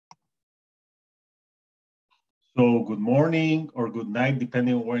So, good morning or good night,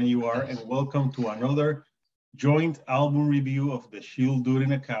 depending on where you are, and welcome to another joint album review of the Shield Dude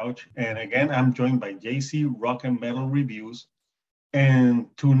in a Couch. And again, I'm joined by JC Rock and Metal Reviews. And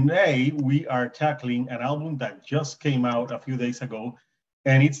today we are tackling an album that just came out a few days ago,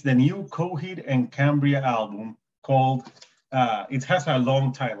 and it's the new Coheed and Cambria album called, it has a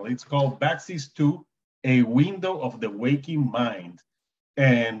long title. It's called Vaxis 2, A Window of the Waking Mind.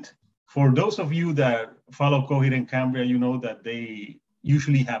 And for those of you that follow Coheed and Cambria, you know that they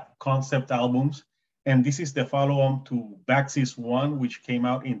usually have concept albums. And this is the follow-on to Vaxis 1, which came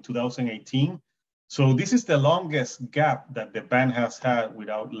out in 2018. So this is the longest gap that the band has had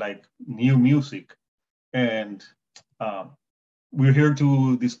without like new music. And we're here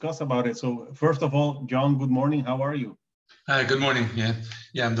to discuss about it. So first of all, John, good morning. How are you? Hi, good morning. Yeah,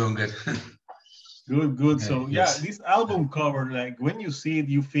 I'm doing good. Good. Okay, So yeah, yes. this album cover, like when you see it,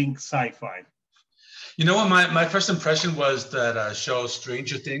 you think sci-fi. You know what? My first impression was that show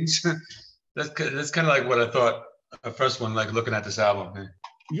Stranger Things. That's kind of like what I thought. First one, like looking at this album.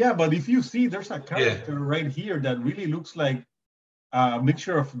 Yeah, but if you see, there's a Yeah, character right here that really looks like a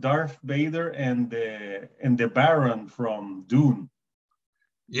mixture of Darth Vader and the Baron from Dune,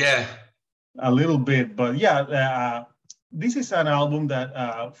 yeah. a little bit. But yeah, this is an album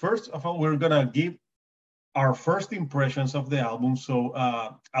that first of all we're gonna give our first impressions of the album. So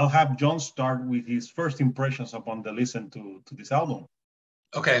I'll have John start with his first impressions upon the listen to this album.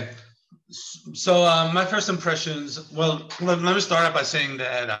 Okay. So my first impressions. Well, let me start out by saying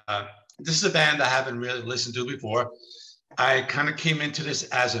that this is a band I haven't really listened to before. I kind of came into this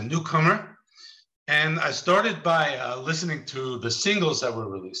as a newcomer, and I started by listening to the singles that were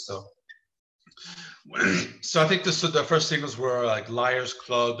released. So I think the first singles were like Liars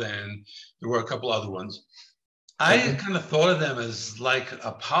Club, and there were a couple other ones. I Okay. kind of thought of them as like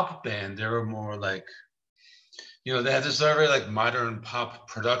a pop band. They were more like, they had this very like modern pop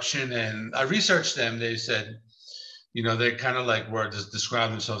production. And I researched them. They said, they kind of like were just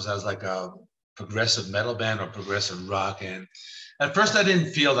describing themselves as like a progressive metal band or progressive rock. And at first I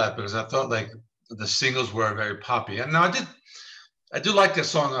didn't feel that because I thought like the singles were very poppy. And now I do like the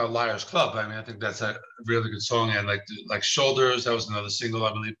song Liars Club. I mean, I think that's a really good song. And like Shoulders, that was another single,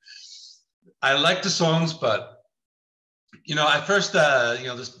 I believe. I like the songs, but at first,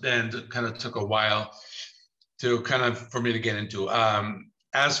 this band kind of took a while to for me to get into.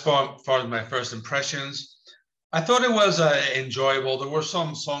 As far as my first impressions, I thought it was enjoyable. There were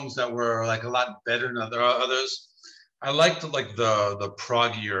some songs that were like a lot better than others. I liked like the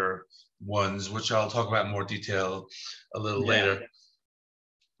proggier ones, which I'll talk about in more detail a little Yeah. later.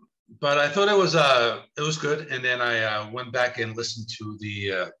 But I thought it was good, and then I went back and listened to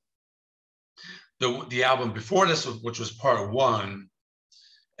the album before this, which was part one,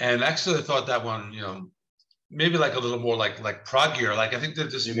 and actually I thought that one, maybe like a little more like proggier. Like I think they're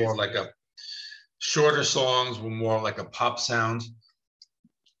just more like a shorter songs with more like a pop sound.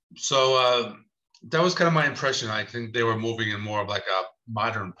 So that was kind of my impression. I think they were moving in more of like a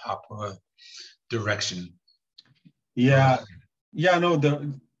modern pop direction. Yeah. Yeah. No.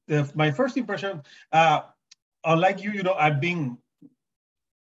 My first impression, unlike you, I've been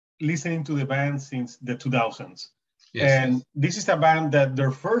listening to the band since the 2000s. Yes. And this is a band that their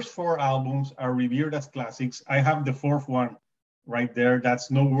first four albums are revered as classics. I have the fourth one right there.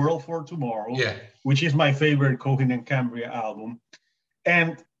 That's No World for Tomorrow, Yeah. which is my favorite Coheed and Cambria album.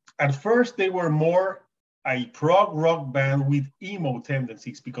 And at first, they were more a prog rock band with emo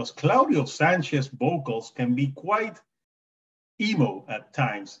tendencies because Claudio Sanchez vocals can be quite emo at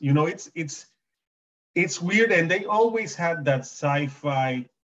times. It's weird, and they always had that sci-fi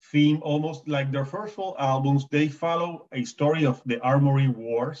theme, almost like their first four albums. They follow a story of the Armory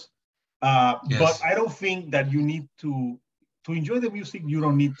Wars, Yes. but I don't think that you need to enjoy the music. You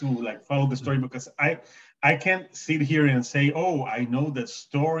don't need to like follow the story because I can't sit here and say, oh, I know the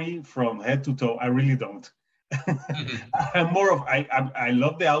story from head to toe. I really don't. I'm more of I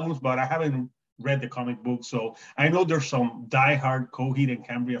love the albums, but I haven't read the comic book, so I know there's some diehard Coheed and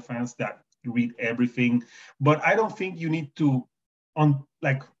Cambria fans that read everything, but I don't think you need to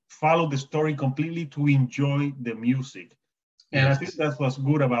follow the story completely to enjoy the music. And I think that's what's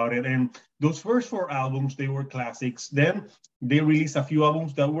good about it. And those first four albums, they were classics. Then they released a few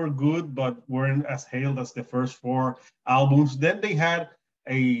albums that were good, but weren't as hailed as the first four albums. Then they had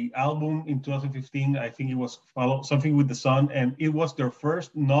a album in 2015. I think it was Something with the Sun, and it was their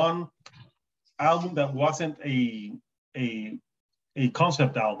first non-album that wasn't a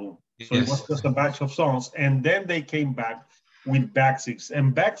concept album. So it was just a batch of songs. And then they came back with Vaxis.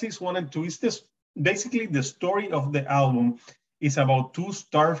 And Vaxis 1 and 2 is this basically the story of the album is about two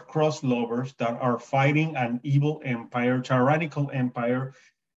star-crossed lovers that are fighting an evil empire, tyrannical empire,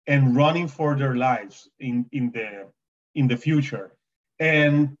 and running for their lives in the future.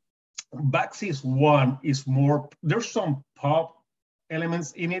 And Vaxis 1 is more, there's some pop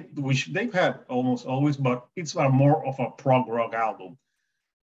elements in it, which they've had almost always, but it's a more of a prog rock album.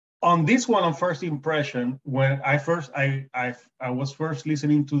 On this one, on first impression, when I was first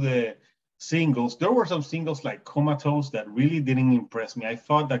listening to the singles, there were some singles like Comatose that really didn't impress me. I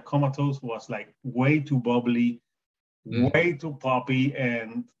thought that Comatose was like way too bubbly, way too poppy,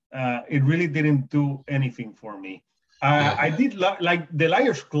 and it really didn't do anything for me. I did like The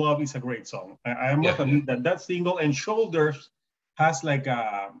Liars Club is a great song. I must admit that that single, and Shoulders has like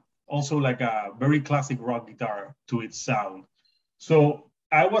also like a very classic rock guitar to its sound. So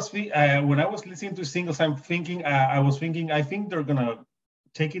I was when I was listening to singles, I was thinking I think they're gonna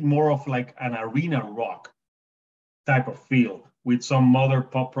take it more of like an arena rock type of feel with some modern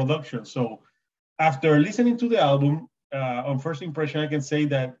pop production. So after listening to the album, on first impression, I can say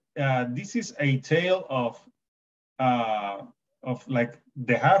that this is a tale of like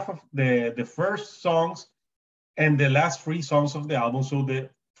the half of the first songs and the last three songs of the album. So the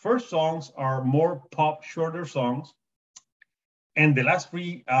first songs are more pop, shorter songs, and the last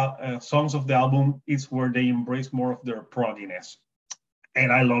three songs of the album is where they embrace more of their progginess, and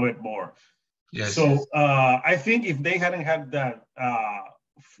I love it more. Yes. So I think if they hadn't had that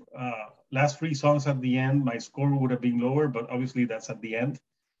last three songs at the end, my score would have been lower, but obviously that's at the end.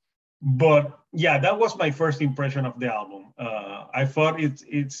 But yeah, that was my first impression of the album. I thought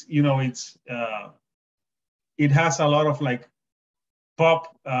it's you know it has a lot of like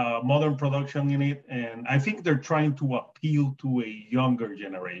pop modern production in it, and I think they're trying to appeal to a younger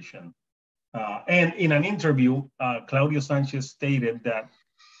generation. And in an interview, Claudio Sanchez stated that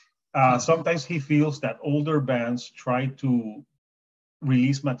sometimes he feels that older bands try to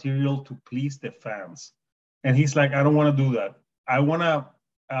release material to please the fans, and he's like, I don't want to do that. I want to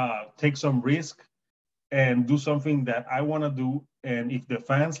take some risk and do something that I want to do, and if the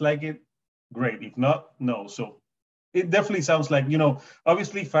fans like it, great. If not, no. So it definitely sounds like,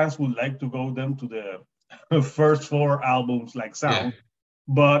 obviously fans would like to go them to the first four albums like sound,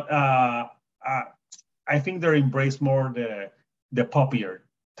 but I think they're embraced more the poppier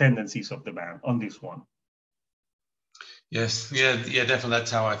tendencies of the band on this one. Yes, yeah, definitely.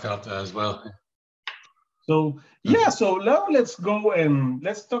 That's how I felt as well. So so now let's go and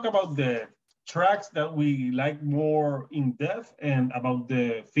let's talk about the tracks that we like more in depth and about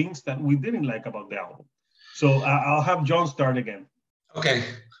the things that we didn't like about the album. So I'll have John start again. Okay.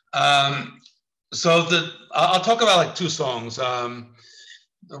 So I'll talk about like two songs.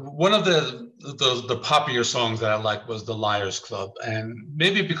 One of the popular songs that I liked was The Liars Club, and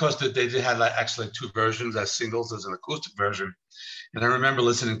maybe because they had like actually two versions as singles, as an acoustic version, and I remember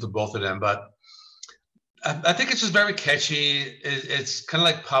listening to both of them. But I think it's just very catchy. It's kind of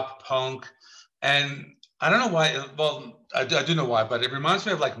like pop punk, and I don't know why. Well, I do know why, but it reminds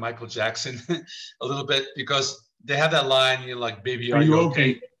me of like Michael Jackson a little bit, because they have that line, like "Baby, are you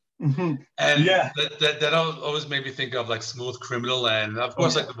okay?" Mm-hmm. And that always made me think of like Smooth Criminal, and of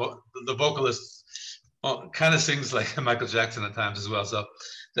course, like the vocalist kind of sings like Michael Jackson at times as well. So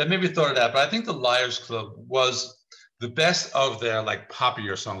that made me thought of that. But I think The Liars Club was the best of their like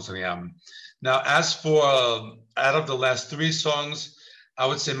popular songs on the album. Now, as for out of the last three songs, I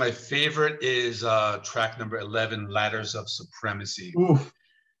would say my favorite is track number 11, Ladders of Supremacy. Oof.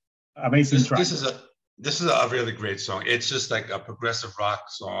 Amazing track. This is a really great song. It's just like a progressive rock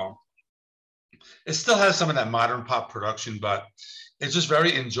song. It still has some of that modern pop production, but it's just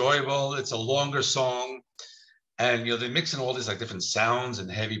very enjoyable. It's a longer song, and they mix in all these like different sounds and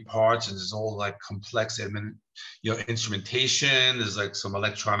heavy parts, and there's all like complex instrumentation. There's like some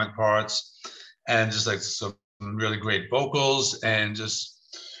electronic parts, and just like some really great vocals, and just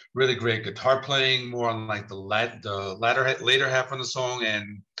really great guitar playing, more on like the later half of the song.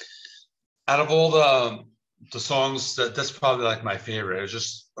 And out of all the songs, that's probably like my favorite. It's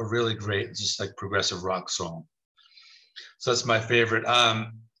just a really great, just like progressive rock song. So that's my favorite.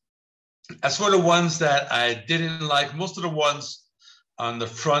 As for the ones that I didn't like, most of the ones on the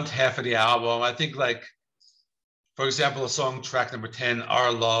front half of the album, I think, like, for example, a song track number 10,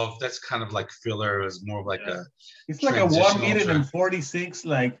 Our Love, that's kind of like filler. It's more of like it's like a 1 minute and 46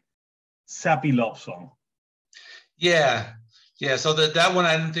 like sappy love song. Yeah. So that one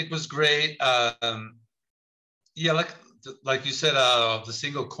I didn't think was great. Like you said, the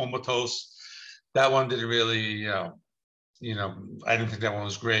single Comatose, that one didn't really, I didn't think that one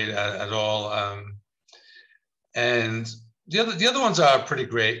was great at all. And the other ones are pretty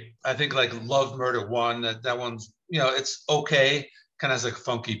great. I think like Love Murder 1, that one's it's okay. Kind of has like a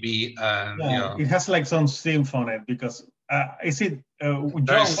funky beat, and Yeah, it has like some synth on it because is it very John? What's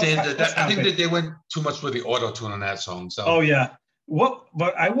I think happening? that they went too much with the auto tune on that song. So Oh yeah. What?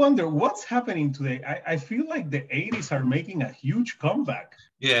 But I wonder what's happening today. I feel like the '80s are making a huge comeback.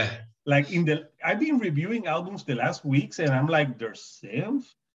 yeah, Like I've been reviewing albums the last weeks, and I'm like, there's synth.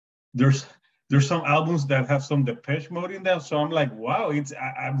 There's there's some albums that have some Depeche Mode in them. So I'm like, wow,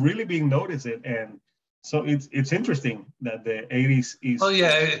 I'm really being noticed it, and so it's interesting that the '80s oh is.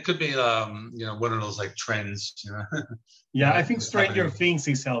 yeah, it could be one of those like trends, Yeah, I think it's Stranger happening. Things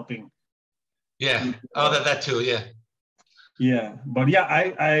is helping. Yeah. With, Oh, that too. Yeah. yeah, but yeah,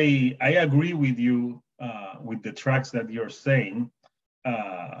 I agree with you with the tracks that you're saying.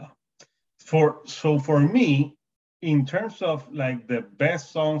 Uh, for me, in terms of like the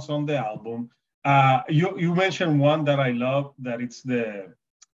best songs on the album, you mentioned one that I love, that it's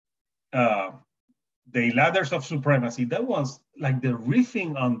uh, the Ladders of Supremacy. That was like the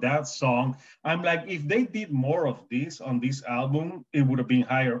riffing on that song. I'm like, if they did more of this on this album, it would have been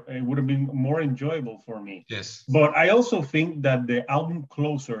higher. It would have been more enjoyable for me. Yes. But I also think that the album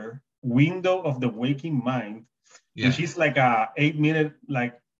closer, Window of the Waking Mind, Yeah. which is like a 8 minute,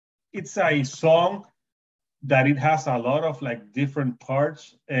 like it's a song that it has a lot of like different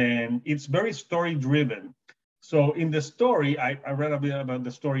parts and it's very story driven. So in the story, I read a bit about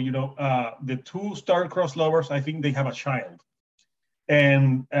the story. The two star-crossed lovers, I think they have a child,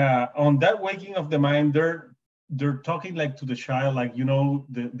 and on that waking of the mind, they're talking like to the child, like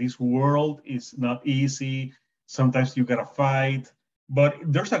this world is not easy. Sometimes you gotta fight, but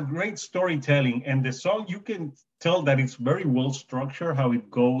there's a great storytelling, and the song you can tell that it's very well structured, how it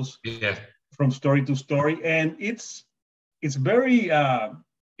goes Yeah. from story to story, and it's very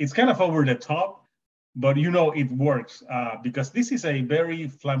it's kind of over the top, but it works because this is a very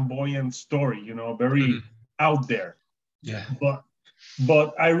flamboyant story, very out there. Yeah.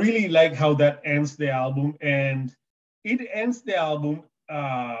 But I really like how that ends the album, and it ends the album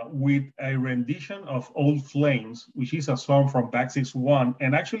with a rendition of Old Flames, which is a song from Vaxis 1.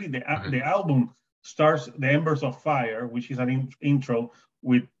 And actually, the album starts The Embers of Fire, which is an intro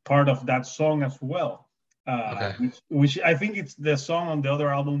with part of that song as well, which I think it's the song on the other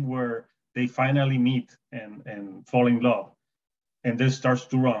album where they finally meet and fall in love, and this starts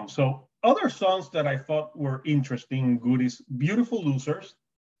to run. So other songs that I thought were interesting and good is Beautiful Losers,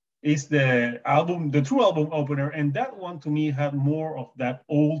 is the true album opener, and that one to me had more of that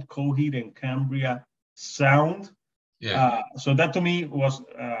old Coheed and Cambria sound. Yeah. So that to me was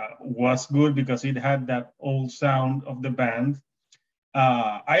good because it had that old sound of the band.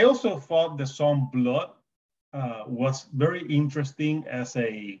 I also thought the song Blood was very interesting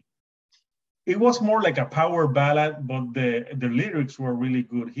it was more like a power ballad, but the lyrics were really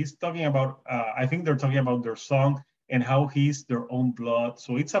good. He's talking about, I think they're talking about their song and how he's their own blood.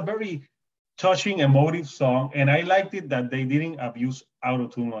 So it's a very touching, emotive song. And I liked it that they didn't abuse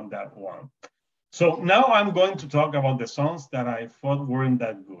autotune on that one. So now I'm going to talk about the songs that I thought weren't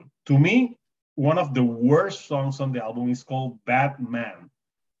that good. To me, one of the worst songs on the album is called Bad Man.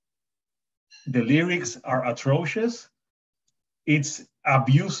 The lyrics are atrocious. It's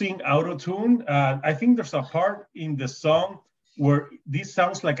abusing autotune. I think there's a part in the song where this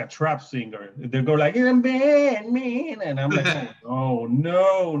sounds like a trap singer. They go like, I'm bad man. And I'm like, oh,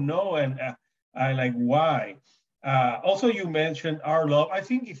 no. And I like, why? Also, you mentioned Our Love. I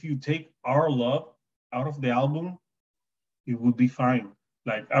think if you take Our Love out of the album, it would be fine.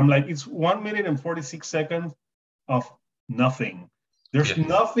 Like, I'm like, it's 1 minute and 46 seconds of nothing. There's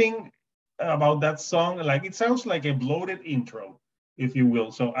nothing about that song. Like, it sounds like a bloated intro, if you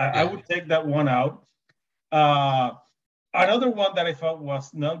will. So I would take that one out. Another one that I thought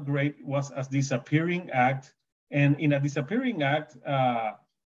was not great was A Disappearing Act. And in A Disappearing Act,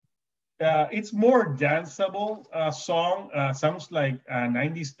 it's more danceable song. Sounds like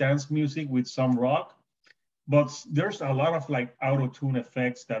 90s dance music with some rock. But there's a lot of like auto-tune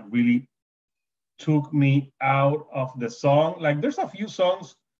effects that really took me out of the song. Like there's a few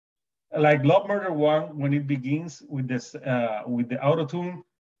songs like Love Murder One, when it begins with this with the autotune,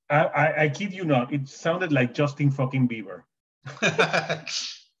 I kid you not, it sounded like Justin fucking Bieber,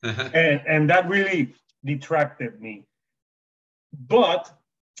 and that really detracted me. But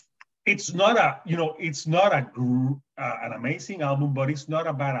it's not an amazing album, but it's not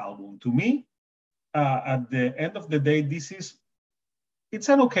a bad album to me. At the end of the day, it's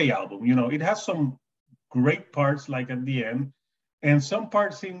an okay album. It has some great parts like at the end, and some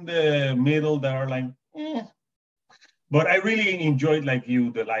parts in the middle that are like, But I really enjoyed, like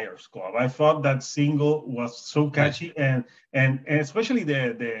you, the Liars Club. I thought that single was so Right. catchy, and especially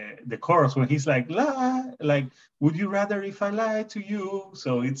the chorus when he's like, "La," like, "Would you rather if I lied to you?"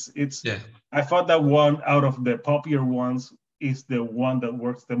 So it's. Yeah. I thought that one out of the popular ones is the one that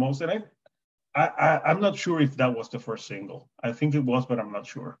works the most, and I'm not sure if that was the first single. I think it was, but I'm not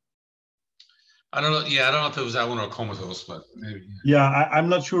sure. I don't know. Yeah, I don't know if it was that one or Comatose, but maybe. Yeah, I'm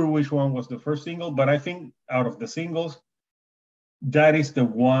not sure which one was the first single, but I think out of the singles, that is the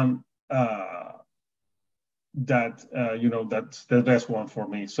one that that's the best one for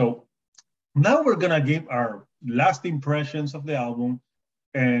me. So now we're gonna give our last impressions of the album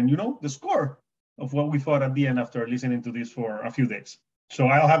and the score of what we thought at the end after listening to this for a few days. So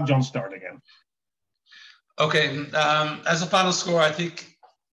I'll have John start again. Okay. As a final score, I think,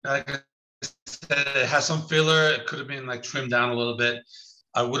 like I said, it has some filler. It could have been like trimmed down a little bit.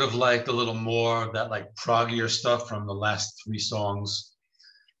 I would have liked a little more of that like proggier stuff from the last three songs.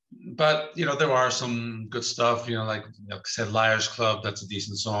 But there are some good stuff. Like I said, Liars Club. That's a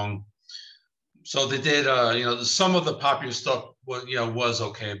decent song. So they did. Some of the popular stuff was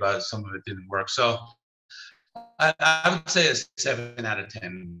okay, but some of it didn't work. So I would say a 7 out of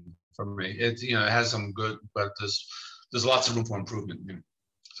 10 for me. It has some good, but there's lots of room for improvement.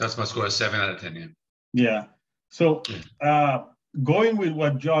 So that's my score, a 7 out of 10. Yeah. Yeah. So going with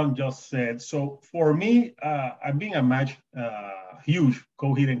what John just said, so for me, I've been a huge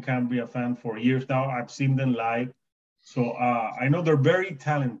Coheed and Cambria fan for years now. I've seen them live, so I know they're very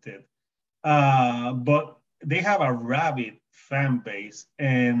talented. But they have a rabid fan base,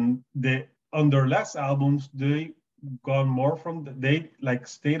 and on their last albums, they gone more they like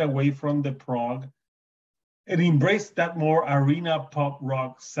stayed away from the prog and embraced that more arena pop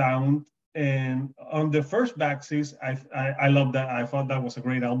rock sound. And on the first Vaxis, I love that. I thought that was a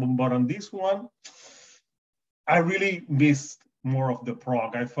great album. But on this one, I really missed more of the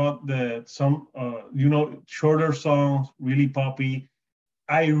prog. I thought that some, shorter songs, really poppy.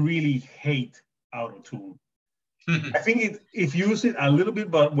 I really hate auto-tune. I think it used it a little bit,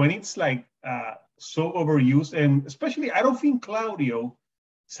 but when it's like so overused, and especially I don't think Claudio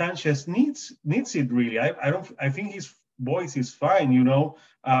Sanchez needs it really. I don't. I think his voice is fine.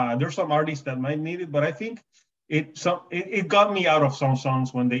 There's some artists that might need it, but I think it got me out of some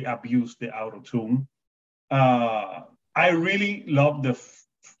songs when they abused the auto-tune. I really love the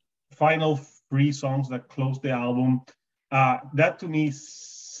final three songs that close the album. That to me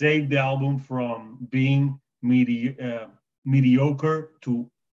saved the album from being mediocre to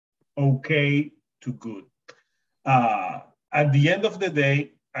okay to good. At the end of the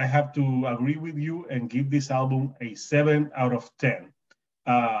day, I have to agree with you and give this album a 7 out of 10.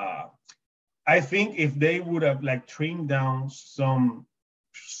 I think if they would have like trimmed down some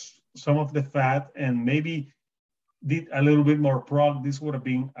of the fat and maybe did a little bit more prog, this would have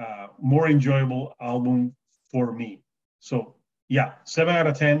been a more enjoyable album for me. So yeah, 7 out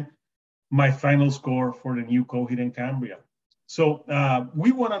of 10. My final score for the new Coheed and Cambria. So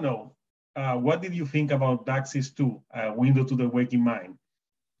we want to know, what did you think about Vaxis 2, Window to the Waking Mind?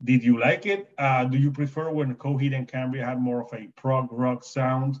 Did you like it? Do you prefer when Coheed and Cambria had more of a prog rock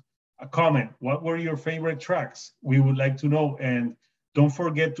sound? A comment, what were your favorite tracks? We would like to know. And don't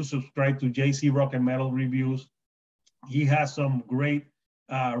forget to subscribe to JC Rock and Metal Reviews. He has some great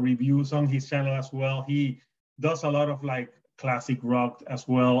reviews on his channel as well. He does a lot of like classic rock as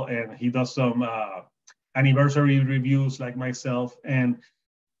well, and he does some anniversary reviews like myself. And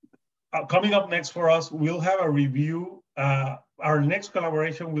coming up next for us, we'll have a review. Our next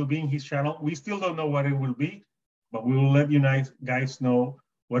collaboration will be in his channel. We still don't know what it will be, but we will let you guys know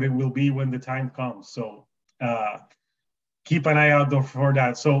what it will be when the time comes. So keep an eye out for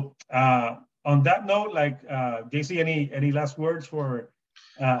that. So on that note, like JC, any last words for?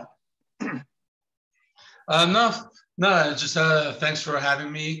 No, just thanks for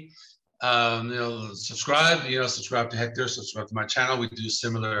having me. Subscribe to Hector, subscribe to my channel. We do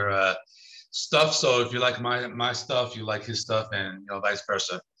similar stuff. So if you like my stuff, you like his stuff, and vice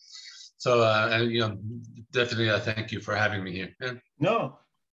versa. So definitely thank you for having me here. Yeah. No,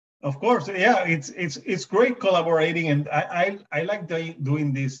 of course, yeah, it's great collaborating, and I like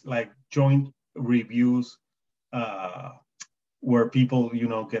doing this like joint reviews where people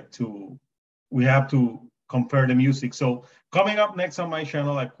we have to compare the music. So coming up next on my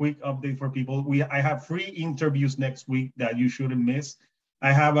channel, a quick update for people. I have 3 interviews next week that you shouldn't miss.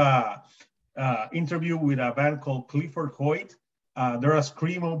 I have a interview with a band called Clifford Hoyt. They're a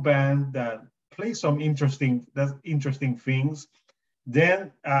screamo band that plays some interesting things.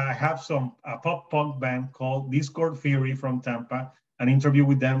 Then I have a pop punk band called Discord Theory from Tampa, an interview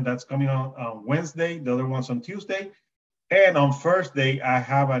with them that's coming on Wednesday. The other one's on Tuesday. And on Thursday, I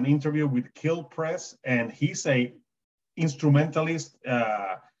have an interview with Kill Press, and he's a instrumentalist,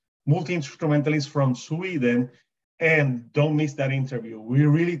 multi-instrumentalist from Sweden. And don't miss that interview. We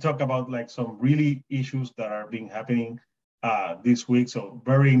really talk about like some really issues that are being happening this week. So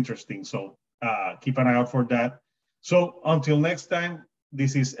very interesting. So keep an eye out for that. So until next time,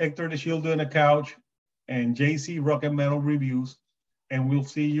 this is Hector the Shield on the couch and JC Rock and Metal Reviews. And we'll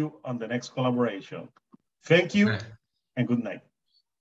see you on the next collaboration. Thank you and good night.